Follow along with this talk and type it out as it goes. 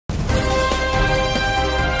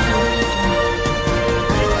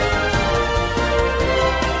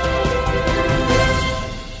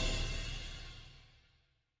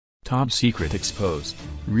Top Secret exposed.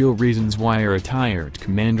 Real reasons why Retired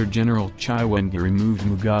Commander General Chiwenga removed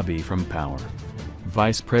Mugabe from power.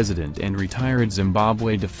 Vice President and retired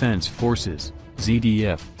Zimbabwe Defence Forces,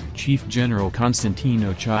 ZDF, Chief General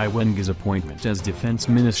Constantino Chiwenga's appointment as Defense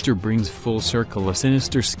Minister brings full circle a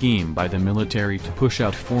sinister scheme by the military to push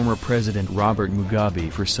out former President Robert Mugabe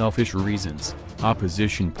for selfish reasons,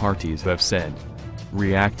 opposition parties have said.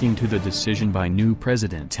 Reacting to the decision by new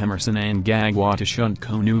President Emmerson Mnangagwa to shunt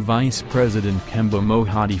new Vice President Kemba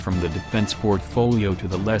Mohadi from the defense portfolio to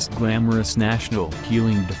the less glamorous National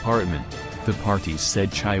Healing Department, the parties said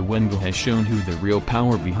Chiwenga has shown who the real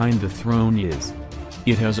power behind the throne is.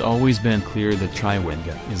 It has always been clear that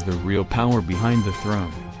Chiwenga is the real power behind the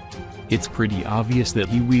throne. It's pretty obvious that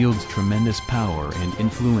he wields tremendous power and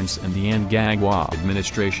influence in the Mnangagwa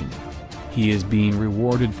administration. He is being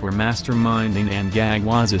rewarded for masterminding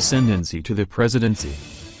Mnangagwa's ascendancy to the presidency.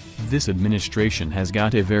 This administration has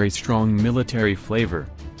got a very strong military flavor.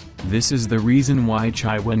 This is the reason why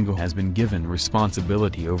Chiwenga has been given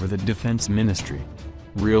responsibility over the defense ministry.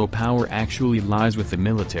 Real power actually lies with the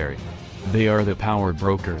military. They are the power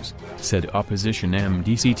brokers, said opposition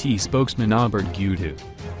MDCT spokesman Albert Gudu.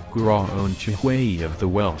 Guraon Chihwe of the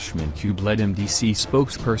Welshman Cube-led MDC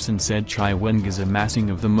spokesperson said Chiwenga's amassing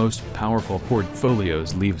of the most powerful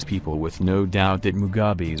portfolios leaves people with no doubt that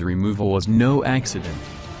Mugabe's removal was no accident.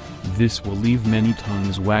 This will leave many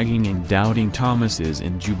tongues wagging and doubting Thomas's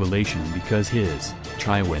in jubilation because his,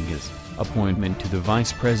 Chiwenga's, appointment to the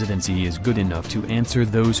vice presidency is good enough to answer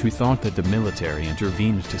those who thought that the military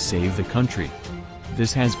intervened to save the country.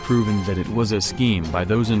 This has proven that it was a scheme by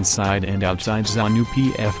those inside and outside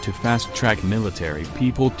ZANU-PF to fast-track military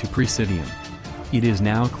people to presidium. It is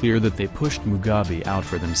now clear that they pushed Mugabe out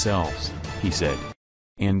for themselves, he said.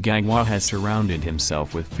 Mnangagwa has surrounded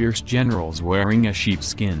himself with fierce generals wearing a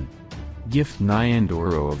sheepskin. Gift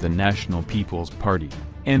Nyandoro of the National People's Party,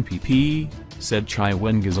 NPP, said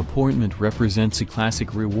Chiwenga's appointment represents a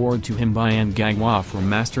classic reward to him by Mnangagwa for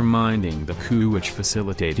masterminding the coup which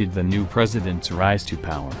facilitated the new president's rise to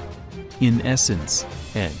power. In essence,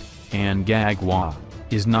 Mnangagwa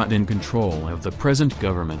is not in control of the present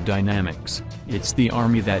government dynamics, it's the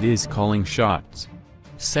army that is calling shots.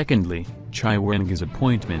 Secondly, Chiwenga's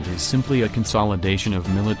appointment is simply a consolidation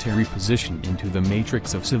of military position into the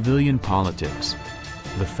matrix of civilian politics.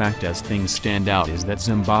 The fact as things stand out is that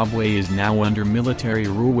Zimbabwe is now under military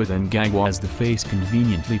rule with Mnangagwa as the face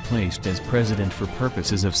conveniently placed as president for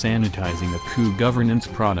purposes of sanitizing a coup governance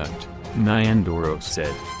product, Nyandoro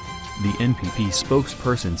said. The NPP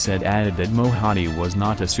spokesperson added that Mohadi was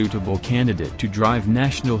not a suitable candidate to drive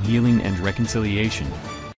national healing and reconciliation.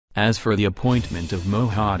 As for the appointment of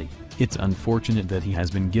Mohadi, it's unfortunate that he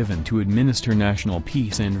has been given to administer national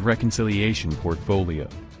peace and reconciliation portfolio,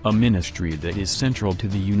 a ministry that is central to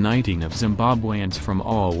the uniting of Zimbabweans from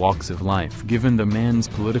all walks of life given the man's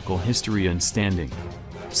political history and standing.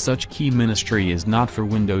 Such key ministry is not for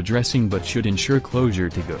window dressing but should ensure closure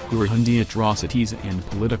to Gurhundi atrocities and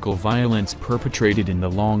political violence perpetrated in the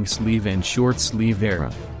long-sleeve and short-sleeve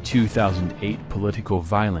era, 2008 political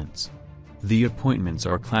violence. The appointments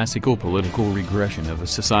are classical political regression of a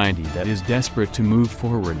society that is desperate to move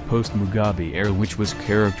forward post-Mugabe era which was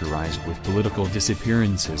characterized with political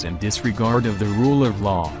disappearances and disregard of the rule of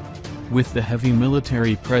law. With the heavy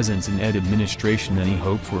military presence in administration, any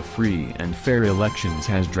hope for free and fair elections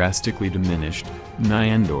has drastically diminished,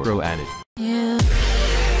 Nyandoro added.